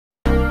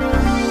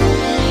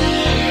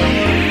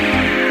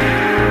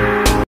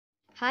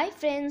Hi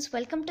friends,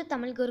 welcome to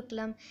Tamil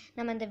Gurukulam.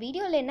 நம்ம இந்த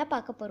வீடியோல என்ன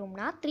பார்க்க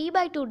போறோம்னா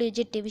 3/2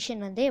 digit division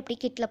வந்து எப்படி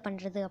கிட்ல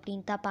பண்றது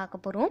அப்படினு தான் பார்க்க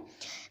போறோம்.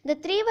 இந்த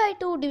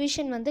 3/2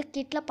 division வந்து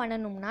கிட்ல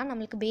பண்ணனும்னா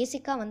நமக்கு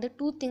பேசிக்கா வந்து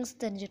two things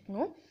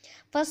தெரிஞ்சிரணும்.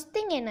 First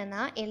thing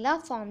என்னன்னா எல்லா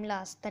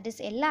formulas, that is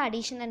எல்லா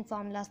addition and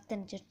formulas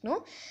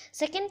தெரிஞ்சிரணும்.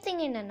 Second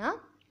thing என்னன்னா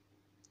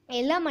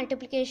எல்லா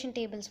multiplication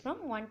tables from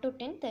 1 to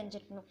 10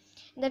 தெரிஞ்சிரணும்.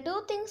 இந்த two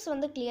things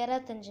வந்து கிளியரா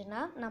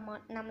தெரிஞ்சினா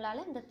நம்மளால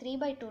இந்த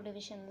 3/2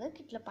 division வந்து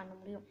கிட்ல பண்ண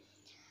முடியும்.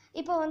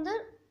 இப்போ வந்து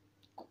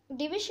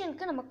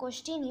டிவிஷனுக்கு நம்ம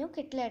क्वेश्चनையும்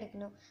கிட்ல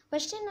எடுக்கணும்.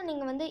 क्वेश्चனை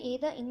நீங்க வந்து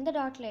ஏதா இந்த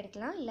டாட்ல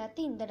எடுக்கலாம்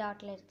இல்லாட்டி இந்த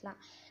டாட்ல எடுக்கலாம்.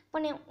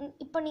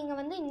 இப்போ நீங்க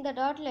வந்து இந்த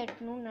டாட்ல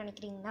எடுக்கணும்னு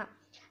நினைக்கிறீங்கன்னா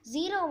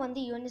 0 வந்து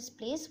யூனிட்ஸ்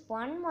பிளேஸ்,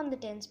 1 வந்து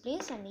டென்ஸ்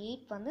பிளேஸ் and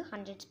 8 வந்து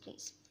ஹண்ட்ரட்ஸ்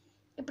பிளேஸ்.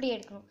 இப்படி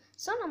எடுக்கணும்.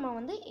 ஸோ நம்ம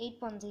வந்து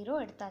 8.0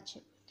 எடுத்தாச்சு.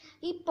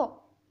 இப்போ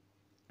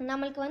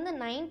நம்மளுக்கு வந்து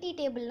 90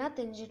 டேபிள்லாம்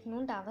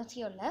தெரிஞ்சிக்கணும்னு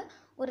அவசியம் இல்லை.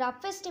 ஒரு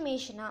ரஃப்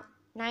எஸ்டிமேஷனாக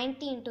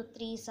 90 into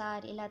 3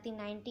 சார் இல்லாட்டி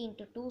 90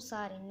 into 2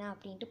 சார் என்ன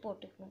அப்படின்ட்டு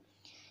போட்டுக்கணும்.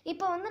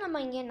 இப்போ வந்து நம்ம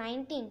இங்கே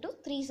 90 into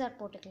 3 சார்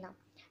போட்டுக்கலாம்.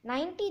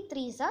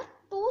 93 சார்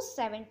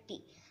 270.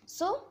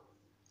 ஸோ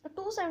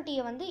 270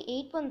 வந்து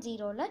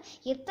 810ல்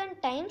எத்தனை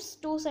டைம்ஸ்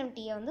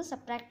 270 வந்து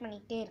சப்ராக்ட்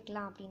பண்ணிகிட்டே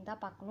இருக்கலாம் அப்படின்னு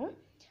தான் பார்க்கணும்.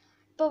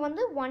 இப்போ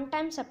வந்து 1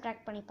 டைம்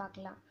சப்ராக்ட் பண்ணி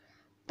பார்க்கலாம்.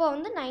 இப்போ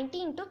வந்து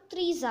 90 into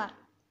 3 சார்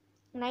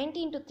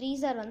 90 into 3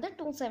 சார் வந்து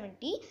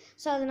 270.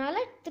 ஸோ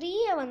அதனால்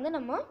 3ஐ வந்து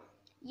நம்ம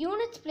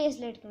யூனிட்ஸ்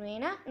பிளேஸில் எடுக்கணும்.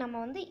 ஏன்னா நம்ம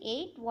வந்து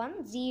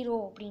 810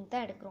 அப்படின்னு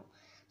தான் எடுக்கிறோம்.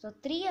 ஸோ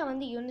 3ஐ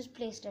வந்து யூனிட்ஸ்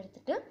பிளேஸில்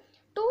எடுத்துகிட்டு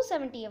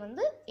 270ஐ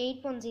வந்து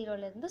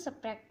 810லேருந்து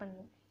சப்ராக்ட்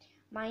பண்ணணும்.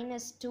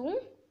 -2.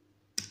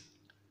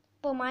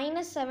 இப்போ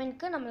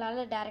 -7க்கு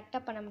நம்மளால்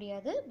டைரெக்டாக பண்ண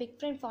முடியாது. Big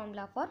friend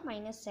formula for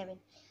 -7.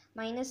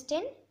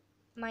 -10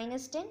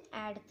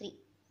 add 3.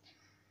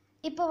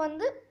 இப்போ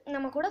வந்து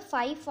நம்ம கூட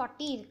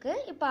 540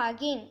 இருக்குது. இப்போ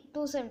அகெயின்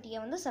 270ஐ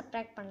வந்து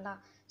சப்ராக்ட்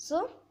பண்ணலாம். ஸோ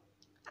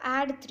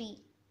add 3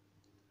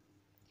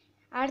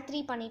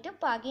 பண்ணிவிட்டு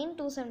இப்போ அகெயின்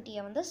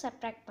 270ஐ வந்து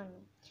சப்ராக்ட்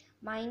பண்ணணும்.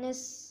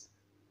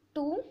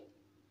 -2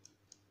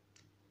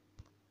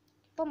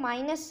 இப்போ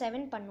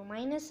 -7 பண்ணும்.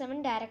 -7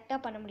 டைரெக்டாக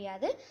பண்ண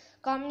முடியாது.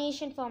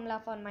 Combination formula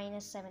for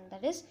 -7,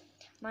 that is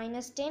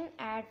 -10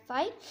 add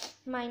 5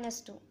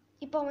 -2.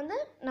 இப்போ வந்து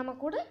நம்ம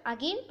கூட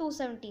அகெயின்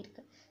 270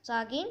 இருக்குது. ஸோ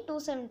அகெயின்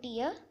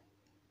 270ஐ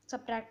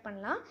சப்ராக்ட்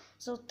பண்ணலாம்.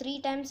 ஸோ 3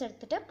 டைம்ஸ்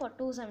எடுத்துகிட்டு இப்போ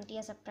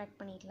 270ஐ சப்ராக்ட்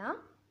பண்ணிடலாம்.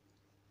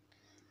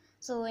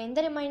 ஸோ எந்த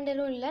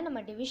ரிமைண்டரும் இல்லை. நம்ம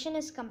division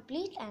is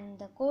complete and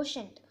the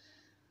quotient,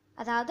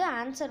 அதாவது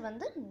ஆன்சர்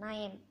வந்து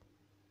 9.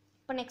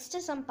 இப்போ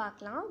நெக்ஸ்ட்டு சம்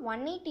பார்க்கலாம்.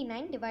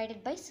 189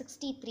 டிவைடட் பை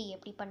 63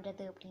 எப்படி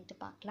பண்ணுறது அப்படின்ட்டு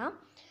பார்க்கலாம்.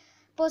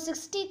 இப்போது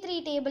 63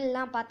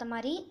 டேபிள்லாம் பார்த்த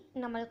மாதிரி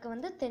நம்மளுக்கு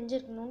வந்து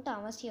தெரிஞ்சிருக்கணுன்ட்டு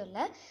அவசியம்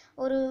இல்லை.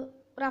 ஒரு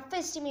ரஃப்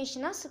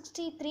எஸ்டிமேஷனாக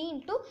 63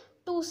 into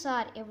 2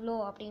 சார் எவ்வளோ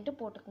அப்படின்ட்டு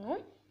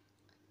போட்டுக்கணும்.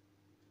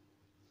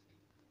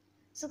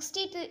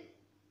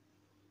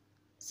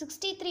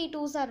 63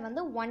 2 சார்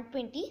வந்து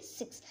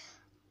 126.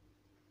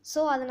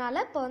 ஸோ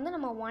அதனால் இப்போ வந்து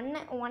நம்ம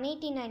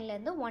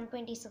 189லேருந்து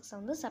 126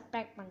 வந்து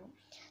சப்ராக்ட் பண்ணும்.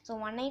 ஸோ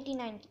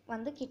 189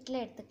 வந்து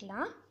கிட்டில்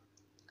எடுத்துக்கலாம்.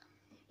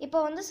 இப்போ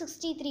வந்து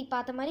 63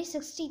 பார்த்த மாதிரி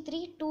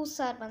 63 2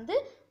 சார் வந்து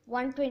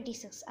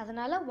 126.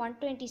 அதனால்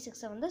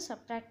 126ஐ வந்து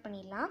சப்ராக்ட்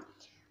பண்ணிடலாம்.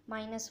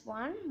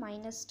 -1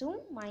 -2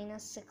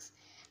 -6.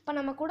 இப்போ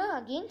நம்ம கூட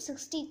அகெயின்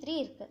 63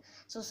 இருக்குது.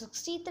 ஸோ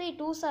 63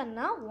 2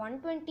 சார்னா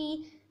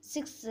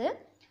 126.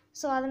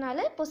 ஸோ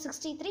அதனால் இப்போ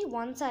 63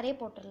 1 சாரே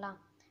போட்டுடலாம்.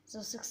 ஸோ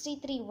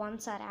 63 1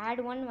 சார் add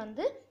 1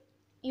 வந்து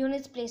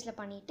யூனிட்ஸ் பிளேஸில்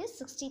பண்ணிவிட்டு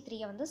 63ஐ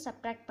வந்து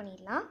சப்ராக்ட்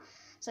பண்ணிடலாம்.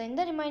 ஸோ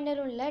எந்த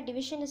ரிமைண்டரும் இல்லை.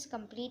 Division is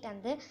complete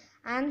and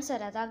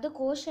answer அதாவது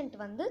கோஷன்ட்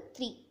வந்து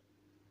 3.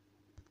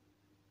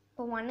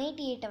 இப்போ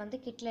 188ஐ வந்து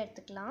கிட்டில்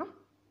எடுத்துக்கலாம்.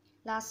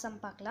 லாஸ்ட் சம்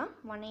பார்க்கலாம்.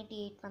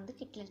 188 வந்து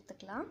கிட்டில்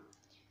எடுத்துக்கலாம்.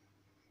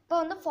 இப்போ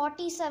வந்து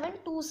 47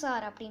 2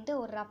 சார் அப்படின்ட்டு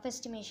ஒரு ரஃப்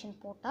எஸ்டிமேஷன்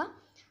போட்டால்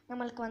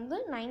நம்மளுக்கு வந்து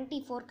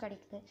 94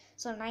 கிடைக்குது.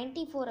 ஸோ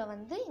 94ஐ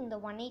வந்து இந்த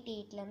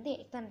 188லேருந்து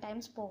எத்தனை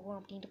டைம்ஸ் போகும்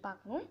அப்படின்ட்டு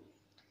பார்க்கணும்.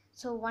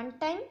 ஸோ 1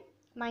 டைம்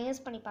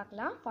மைனஸ் பண்ணி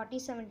பார்க்கலாம்.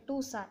 47 2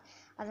 சார்,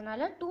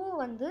 அதனால் 2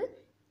 வந்து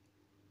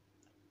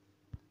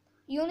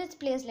யூனிட்ஸ்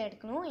பிளேஸில்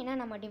எடுக்கணும். ஏன்னா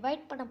நம்ம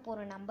டிவைட் பண்ண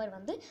போகிற நம்பர்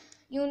வந்து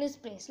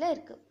யூனிட்ஸ் பிளேஸில்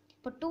இருக்குது.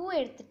 இப்போ 2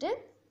 எடுத்துகிட்டு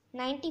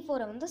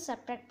 94ஐ வந்து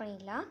சப்ராக்ட்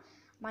பண்ணிடலாம்.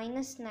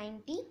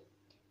 -90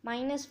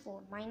 -4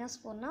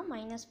 -4னா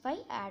 -5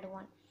 add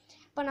 1.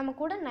 இப்போ நம்ம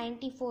கூட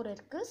 94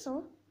 இருக்குது.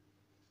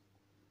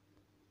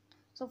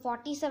 ஸோ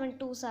 47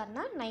 2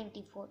 சார்னா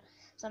 94.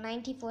 ஸோ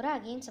 94ஐ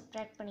அகெயின்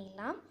சப்ராக்ட்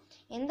பண்ணிடலாம்.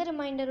 எந்த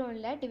ரிமைண்டரும்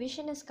இல்லை.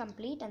 Division is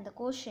complete and the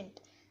quotient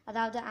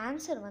அதாவது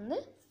ஆன்சர் வந்து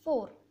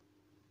 4.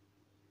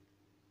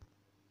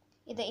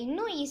 இதை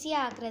இன்னும்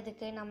ஈஸியாக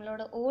ஆக்குறதுக்கு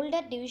நம்மளோட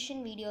ஓல்டர்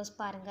டிவிஷன் வீடியோஸ்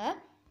பாருங்கள்.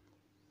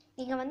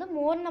 நீங்கள் வந்து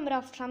மோர் நம்பர்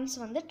ஆஃப் சம்ஸ்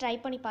வந்து ட்ரை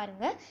பண்ணி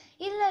பாருங்கள்.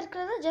 இதில்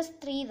இருக்கிறது ஜஸ்ட்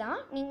 3 தான்.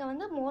 நீங்கள்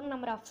வந்து மோர்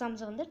நம்பர் ஆஃப்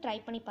சம்ஸ் வந்து ட்ரை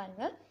பண்ணி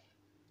பாருங்கள்.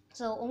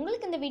 ஸோ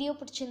உங்களுக்கு இந்த வீடியோ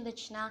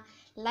பிடிச்சிருந்துச்சுன்னா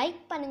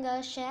லைக்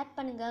பண்ணுங்கள், ஷேர்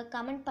பண்ணுங்கள்,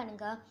 கமெண்ட்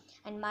பண்ணுங்கள்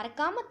அண்ட்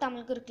மறக்காமல்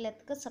தமிழ்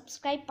குருகுலத்துக்கு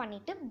சப்ஸ்கிரைப்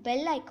பண்ணிவிட்டு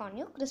பெல்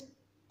ஐக்கானையும்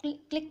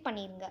கிளிக்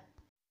பண்ணிடுங்க.